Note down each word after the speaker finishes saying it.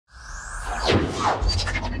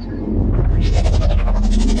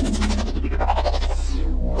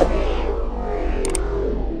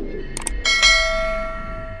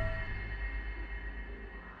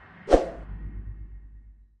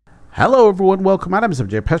Hello everyone, welcome. I'm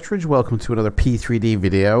MJ Pestridge. Welcome to another P3D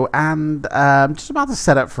video, and just about to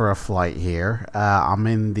set up for a flight here. I'm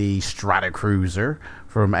in the Stratocruiser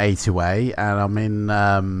from A to A, and I'm in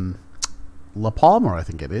La Palma, I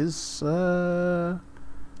think it is.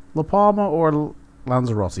 La Palma or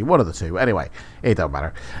Lanzarote, one of the two. Anyway, it don't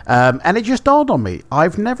matter. And it just dawned on me,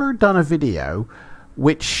 I've never done a video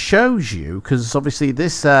which shows you, because obviously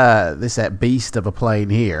this beast of a plane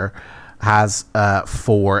here has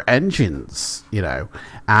 4 engines, you know,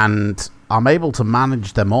 and I'm able to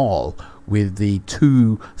manage them all with the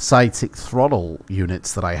 2 Cytic throttle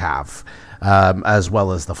units that I have, as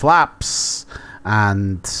well as the flaps,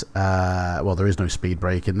 and well, there is no speed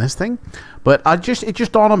brake in this thing, but it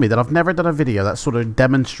just dawned on me that I've never done a video that sort of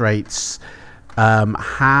demonstrates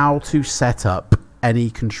how to set up any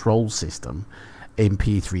control system in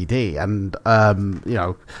P3D. And you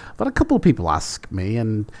know, I've had a couple of people ask me,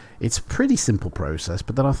 and it's a pretty simple process,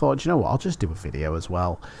 but then I thought, you know what, I'll just do a video as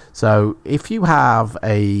well. So if you have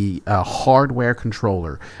a hardware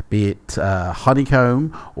controller, be it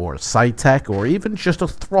Honeycomb or Cytic, or even just a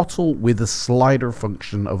throttle with a slider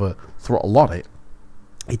function of a throttle on it,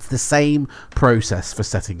 it's the same process for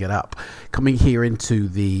setting it up. Coming here into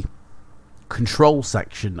the control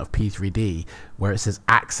section of P3D where it says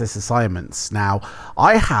access assignments. Now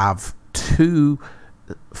I have 2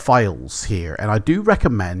 files here, and I do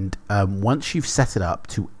recommend once you've set it up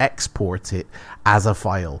to export it as a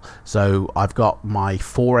file. So I've got my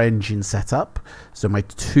 4 engine set up, so my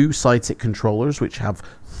 2 Cytic controllers which have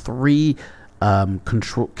 3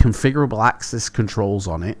 configurable access controls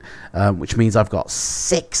on it, which means I've got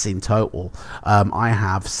 6 in total. I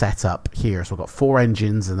have set up here, so I've got 4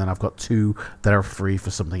 engines, and then I've got 2 that are free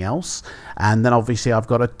for something else, and then obviously I've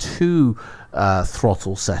got a 2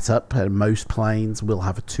 throttle setup, and most planes will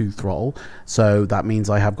have a 2 throttle, so that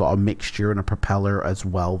means I have got a mixture and a propeller as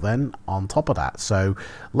well then on top of that. So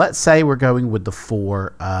let's say we're going with the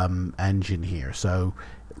 4 engine here, so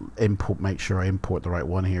make sure I import the right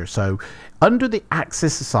one here. So under the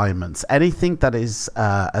access assignments, anything that is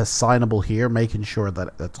assignable here, making sure that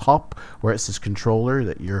at the top where it says controller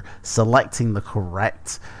that you're selecting the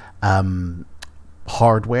correct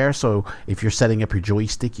hardware. So if you're setting up your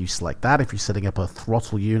joystick, you select that. If you're setting up a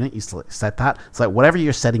throttle unit, you set that. So whatever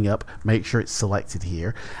you're setting up, make sure it's selected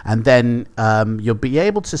here, and then you'll be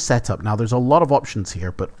able to set up. Now there's a lot of options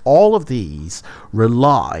here, but all of these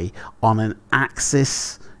rely on an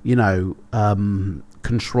access, you know,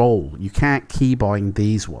 control. You can't keybind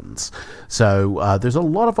these ones, so there's a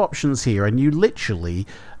lot of options here, and you literally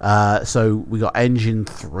so we got engine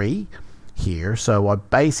 3 here, so I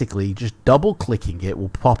basically just double clicking it will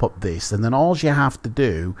pop up this, and then all you have to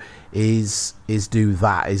do is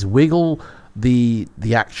wiggle the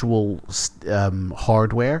actual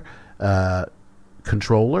hardware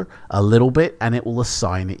controller a little bit, and it will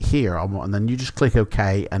assign it here, and then you just click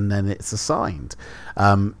OK, and then it's assigned.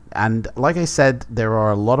 And like I said, there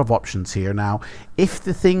are a lot of options here. Now if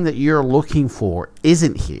the thing that you're looking for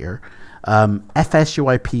isn't here,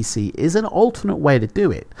 FSUI PC is an alternate way to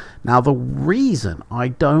do it. Now the reason I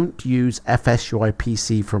don't use FSUI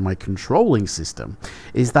PC for my controlling system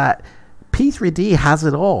is that P3D has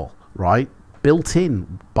it all, right, built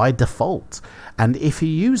in by default. And if you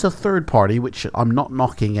use a third party, which I'm not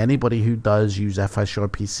knocking anybody who does use FSUI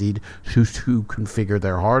PC to configure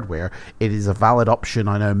their hardware, it is a valid option.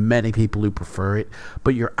 I know many people who prefer it,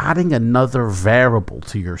 but you're adding another variable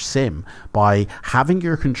to your sim by having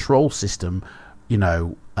your control system, you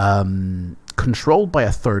know, controlled by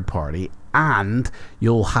a third party, and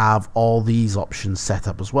you'll have all these options set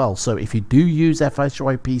up as well. So if you do use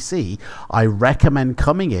FSUI PC, I recommend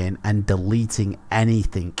coming in and deleting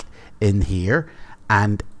anything in here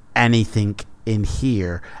and anything in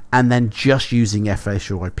here, and then just using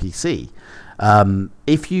FSUI PC.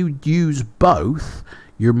 If you use both,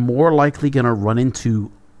 you're more likely going to run into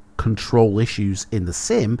control issues in the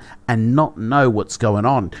sim and not know what's going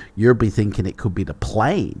on. You'll be thinking it could be the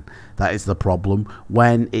plane that is the problem,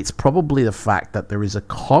 when it's probably the fact that there is a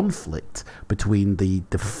conflict between the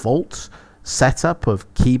default setup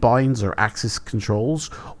of keybinds or access controls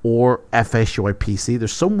or FSUI PC.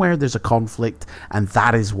 There's a conflict, and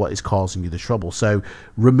that is what is causing you the trouble. So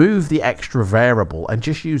remove the extra variable and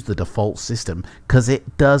just use the default system, because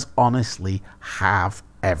it does honestly have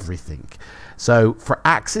everything. So for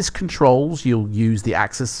axis controls, you'll use the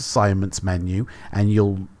axis assignments menu, and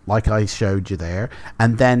you'll, like I showed you there,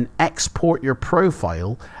 and then export your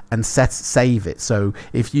profile and save it. So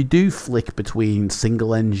if you do flick between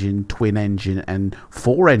single engine, twin engine, and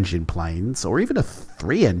 4-engine planes, or even a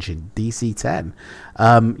 3-engine DC-10,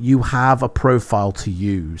 you have a profile to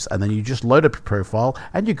use, and then you just load up your profile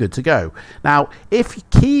and you're good to go. Now, if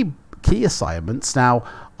key assignments, now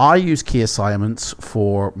I use key assignments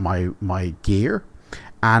for my gear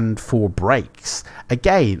and for brakes.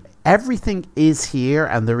 Again, everything is here,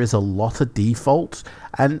 and there is a lot of defaults,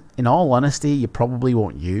 and in all honesty, you probably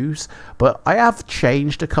won't use, but I have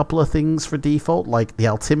changed a couple of things for default, like the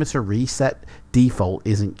altimeter reset default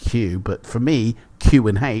isn't Q, but for me, Q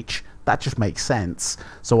and H, that just makes sense.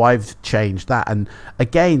 So I've changed that. And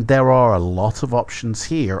again, there are a lot of options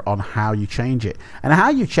here on how you change it. And how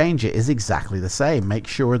you change it is exactly the same. Make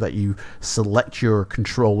sure that you select your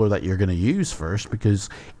controller that you're going to use first, because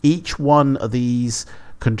each one of these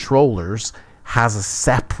controllers has a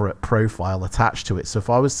separate profile attached to it. So if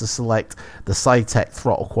I was to select the Cytec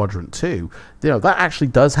Throttle Quadrant 2, that actually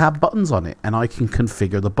does have buttons on it, and I can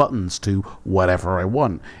configure the buttons to whatever I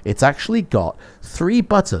want. It's actually got 3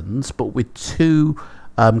 buttons, but with 2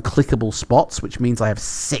 clickable spots, which means I have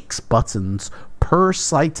 6 buttons per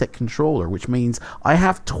Cytec controller, which means I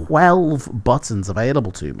have 12 buttons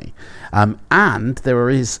available to me. And there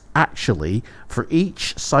is actually, for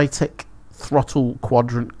each Cytec Throttle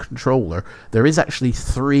Quadrant controller, there is actually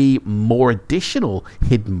 3 more additional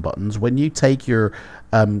hidden buttons. When you take your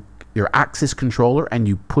axis controller and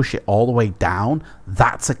you push it all the way down,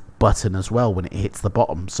 that's a button as well when it hits the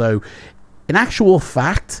bottom. So in actual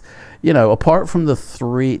fact, apart from the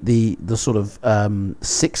sort of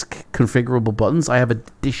 6 configurable buttons, I have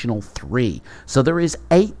additional 3. So there is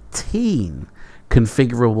 18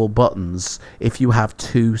 configurable buttons if you have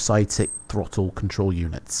 2 Cytec throttle control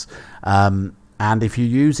units. And if you're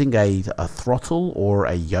using a throttle or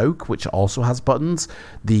a yoke, which also has buttons,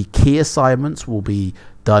 the key assignments will be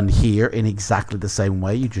done here in exactly the same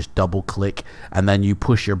way. You just double click and then you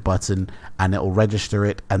push your button and it will register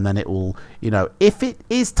it, and then it will, if it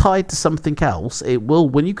is tied to something else, it will,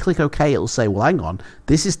 when you click OK, it will say, well, hang on,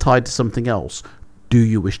 this is tied to something else. Do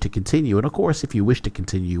you wish to continue? And of course, if you wish to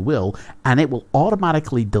continue, you will, and it will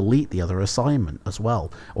automatically delete the other assignment as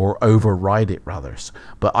well, or override it rather.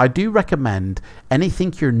 But I do recommend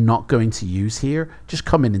anything you're not going to use here, just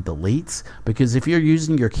come in and delete, because if you're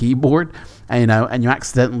using your keyboard, and you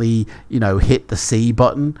accidentally, hit the C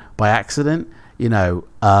button by accident, you're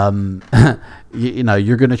going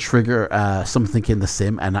to trigger something in the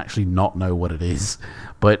sim and actually not know what it is.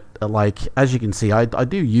 But as you can see, I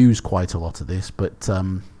do use quite a lot of this, but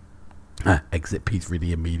exit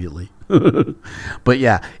P3D immediately. But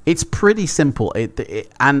yeah, it's pretty simple.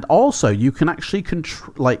 And also you can actually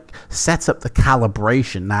set up the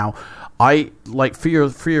calibration. Now, for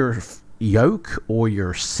your yoke or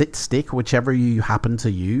your sit stick, whichever you happen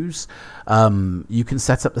to use, you can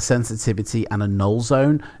set up the sensitivity and a null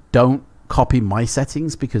zone. Don't copy my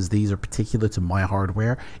settings because these are particular to my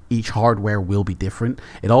hardware. Each hardware will be different.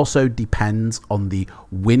 It also depends on the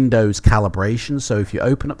Windows calibration. So if you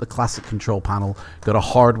open up the classic control panel, go to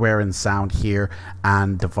hardware and sound here,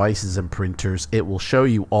 and devices and printers, it will show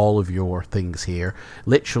you all of your things here.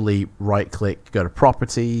 Literally right click, go to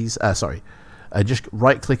properties, just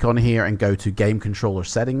right click on here and go to game controller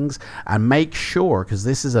settings, and make sure, because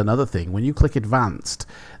this is another thing, when you click advanced,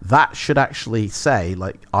 that should actually say,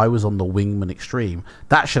 like I was on the Wingman Extreme,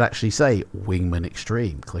 that should actually say Wingman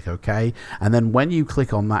Extreme. Click OK, and then when you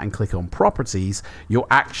click on that and click on properties, you're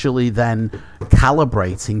actually then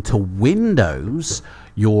calibrating to Windows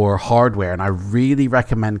your hardware. And I really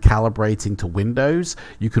recommend calibrating to Windows.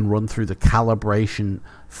 You can run through the calibration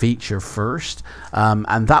feature first,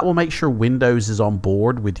 and that will make sure Windows is on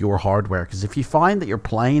board with your hardware, because if you find that your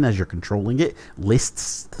plane, as you're controlling it,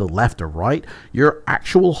 lists to the left or right, your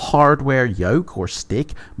actual hardware yoke or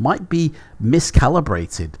stick might be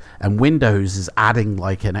miscalibrated, and Windows is adding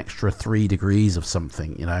like an extra 3 degrees of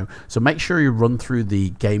something, so make sure you run through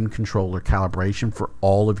the game controller calibration for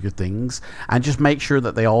all of your things, and just make sure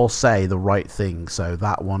that they all say the right thing. So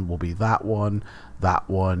that one will be that one, that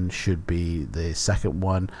one should be the second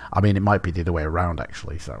one. I mean, it might be the other way around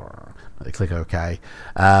actually, so click OK.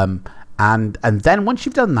 And then once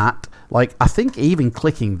you've done that, I think even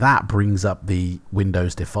clicking that brings up the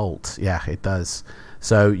Windows default. Yeah, it does.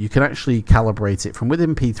 So you can actually calibrate it from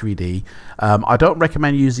within P3D. I don't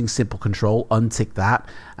recommend using simple control. Untick that.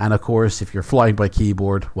 And of course, if you're flying by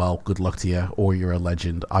keyboard, well, good luck to you, or you're a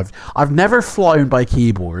legend. I've never flown by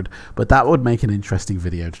keyboard, but that would make an interesting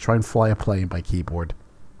video to try and fly a plane by keyboard.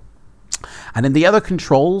 And in the other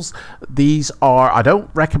controls, these are, I don't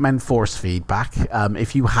recommend force feedback.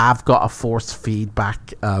 If you have got a force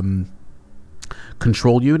feedback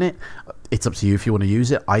control unit, it's up to you if you want to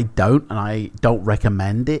use it. I don't, and I don't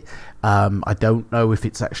recommend it. I don't know if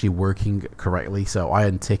it's actually working correctly, so I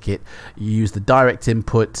untick it. You use the direct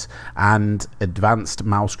input and advanced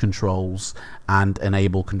mouse controls and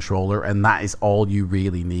enable controller, and that is all you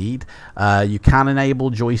really need. You can enable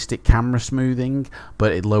joystick camera smoothing,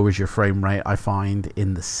 but it lowers your frame rate, I find,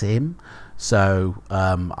 in the sim, so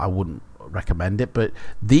I wouldn't recommend it. But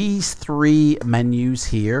these three menus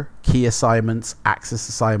here, key assignments, access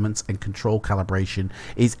assignments, and control calibration,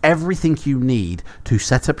 is everything you need to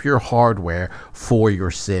set up your hardware for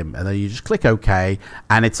your sim. And then you just click OK,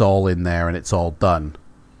 and it's all in there and it's all done.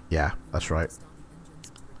 Yeah, that's right.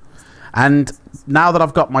 And now that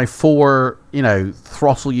I've got my 4, you know,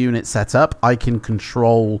 throttle units set up, I can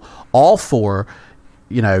control all 4,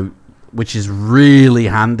 you know, which is really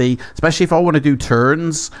handy, especially if I want to do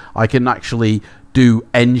turns. I can actually do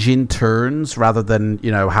engine turns rather than,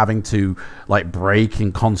 you know, having to like brake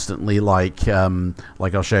and constantly like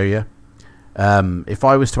I'll show you. If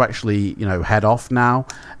I was to actually, you know, head off now,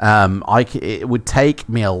 it would take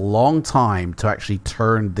me a long time to actually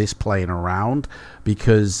turn this plane around,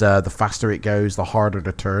 because the faster it goes, the harder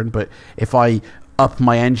to turn. But if I up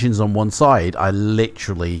my engines on one side, I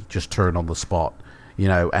literally just turn on the spot. You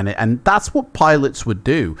know, and that's what pilots would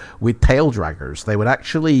do with tail draggers. They would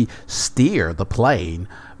actually steer the plane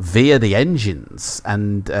via the engines,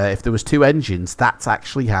 and if there was 2 engines, that's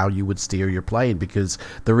actually how you would steer your plane, because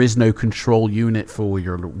there is no control unit for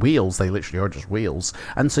your wheels. They literally are just wheels,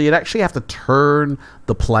 and so you'd actually have to turn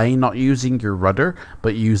the plane, not using your rudder,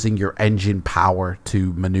 but using your engine power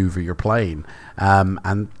to maneuver your plane.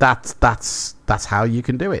 And that's how you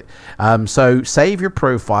can do it. So save your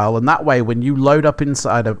profile, and that way when you load up in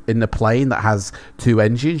the plane that has 2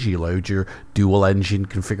 engines, you load your dual engine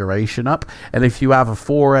configuration up. And if you have a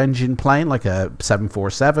 4-engine plane like a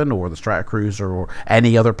 747 or the Stratocruiser or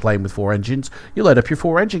any other plane with 4 engines, you load up your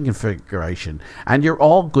 4-engine configuration and you're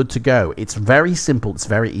all good to go. It's very simple, it's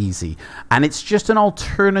very easy, and it's just an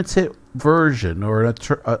alternative version or an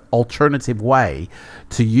alternative way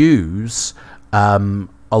to use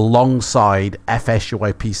alongside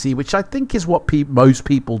FSUIPC, which I think is what most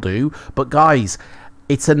people do. But guys,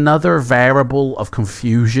 it's another variable of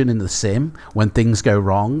confusion in the sim when things go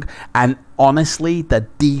wrong, and honestly the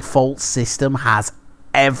default system has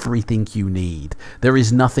everything you need. There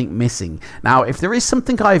is nothing missing. Now, if there is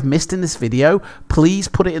something I've missed in this video, please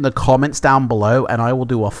put it in the comments down below and I will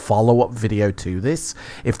do a follow-up video to this.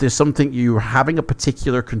 If there's something you're having a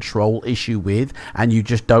particular control issue with and you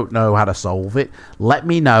just don't know how to solve it, let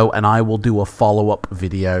me know and I will do a follow-up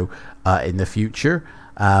video in the future.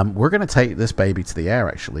 We're going to take this baby to the air.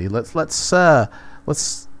 Actually, let's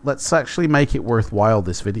actually make it worthwhile,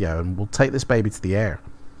 this video, and we'll take this baby to the air.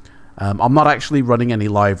 I'm not actually running any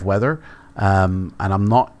live weather, and I'm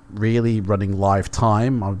not really running live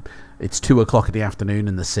time. It's 2 o'clock in the afternoon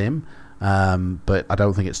in the sim, but I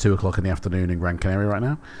don't think it's 2 o'clock in the afternoon in Gran Canaria right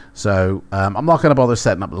now. So I'm not going to bother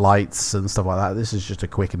setting up lights and stuff like that. This is just a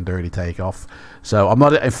quick and dirty takeoff. So I'm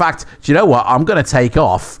not. In fact, do you know what? I'm going to take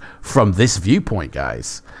off from this viewpoint,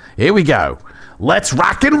 guys. Here we go. Let's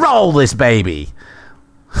rock and roll this baby.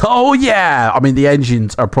 Oh yeah, I mean the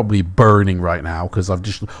engines are probably burning right now because I've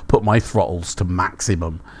just put my throttles to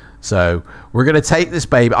maximum. So we're going to take this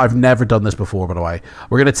baby. I've never done this before, by the way.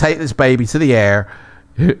 We're going to take this baby to the air.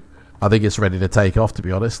 I think it's ready to take off, to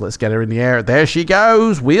be honest. Let's get her in the air. There she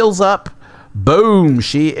goes, wheels up. Boom,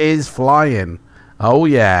 she is flying. Oh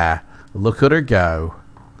yeah, look at her go.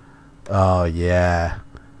 Oh yeah.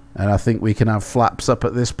 And I think we can have flaps up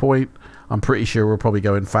at this point. I'm pretty sure we're probably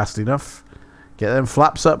going fast enough. Get them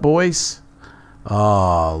flaps up, boys.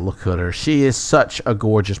 Oh, look at her. She is such a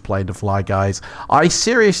gorgeous plane to fly, guys. I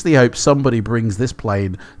seriously hope somebody brings this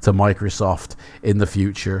plane to Microsoft in the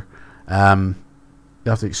future. You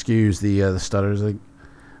have to excuse the stutters. I think.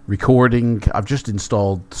 Recording, I've just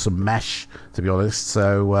installed some mesh, to be honest.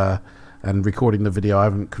 So, and recording the video, I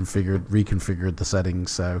haven't reconfigured the settings.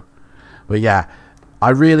 So, but yeah. I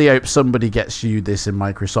really hope somebody gets you this in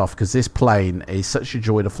Microsoft, because this plane is such a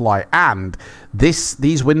joy to fly. And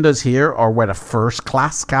these windows here are where the first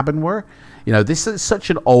class cabin were. You know, this is such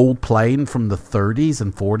an old plane from the 30s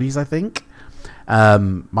and 40s, I think.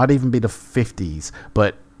 Might even be the 50s.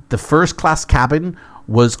 But the first class cabin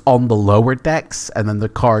was on the lower decks, and then the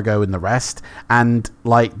cargo and the rest. And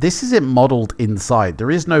like, this isn't modeled inside.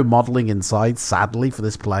 There is no modeling inside, sadly, for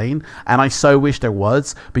this plane, and I so wish there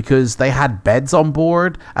was, because they had beds on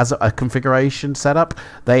board as a configuration setup.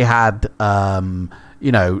 They had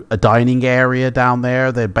you know, a dining area down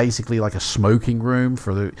there. They're basically like a smoking room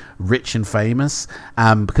for the rich and famous,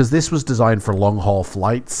 because this was designed for long haul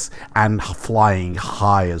flights and flying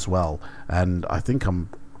high as well. And I think I'm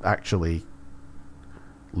actually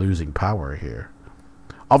losing power here.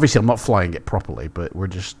 Obviously I'm not flying it properly, but we're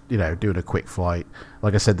just, you know, doing a quick flight.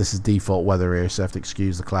 Like I said, this is default weather here, so I have to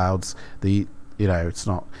excuse the clouds. You know, it's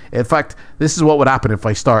not, in fact, this is what would happen if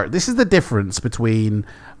I start. This is the difference between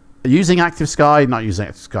using active sky, not using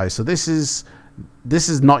active sky. So this is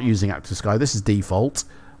not using active sky. This is default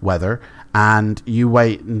weather, and you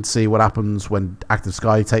wait and see what happens when active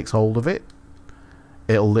sky takes hold of it.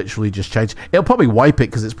 It'll literally just change. It'll probably wipe it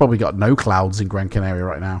because it's probably got no clouds in Gran Canaria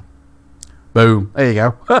right now. Boom. There you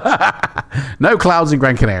go. No clouds in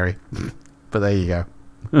Gran Canaria. But there you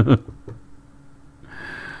go.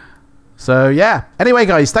 So yeah, anyway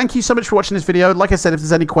guys, thank you so much for watching this video. Like I said, if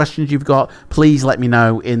there's any questions you've got, please let me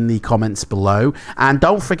know in the comments below. And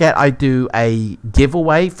don't forget, I do a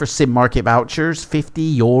giveaway for Sim Market vouchers,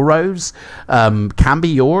 50 euros, can be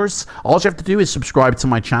yours. All you have to do is subscribe to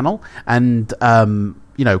my channel and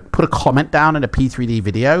you know, put a comment down in a P3D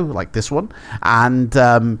video like this one, and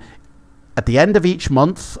at the end of each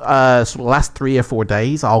month, so the last 3 or 4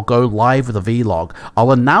 days, I'll go live with a vlog.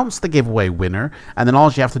 I'll announce the giveaway winner, and then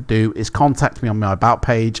all you have to do is contact me on my About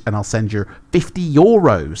page, and I'll send you 50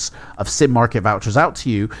 euros of Sim Market vouchers out to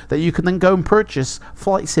you that you can then go and purchase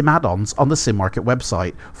Flight Sim add-ons on the Sim Market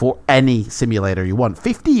website for any simulator you want.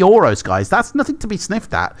 50 euros, guys. That's nothing to be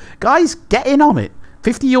sniffed at. Guys, get in on it.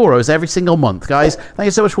 50 euros every single month. Guys, thank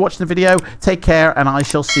you so much for watching the video. Take care, and I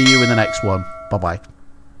shall see you in the next one. Bye-bye.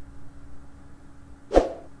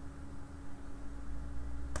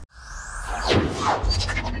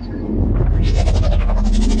 You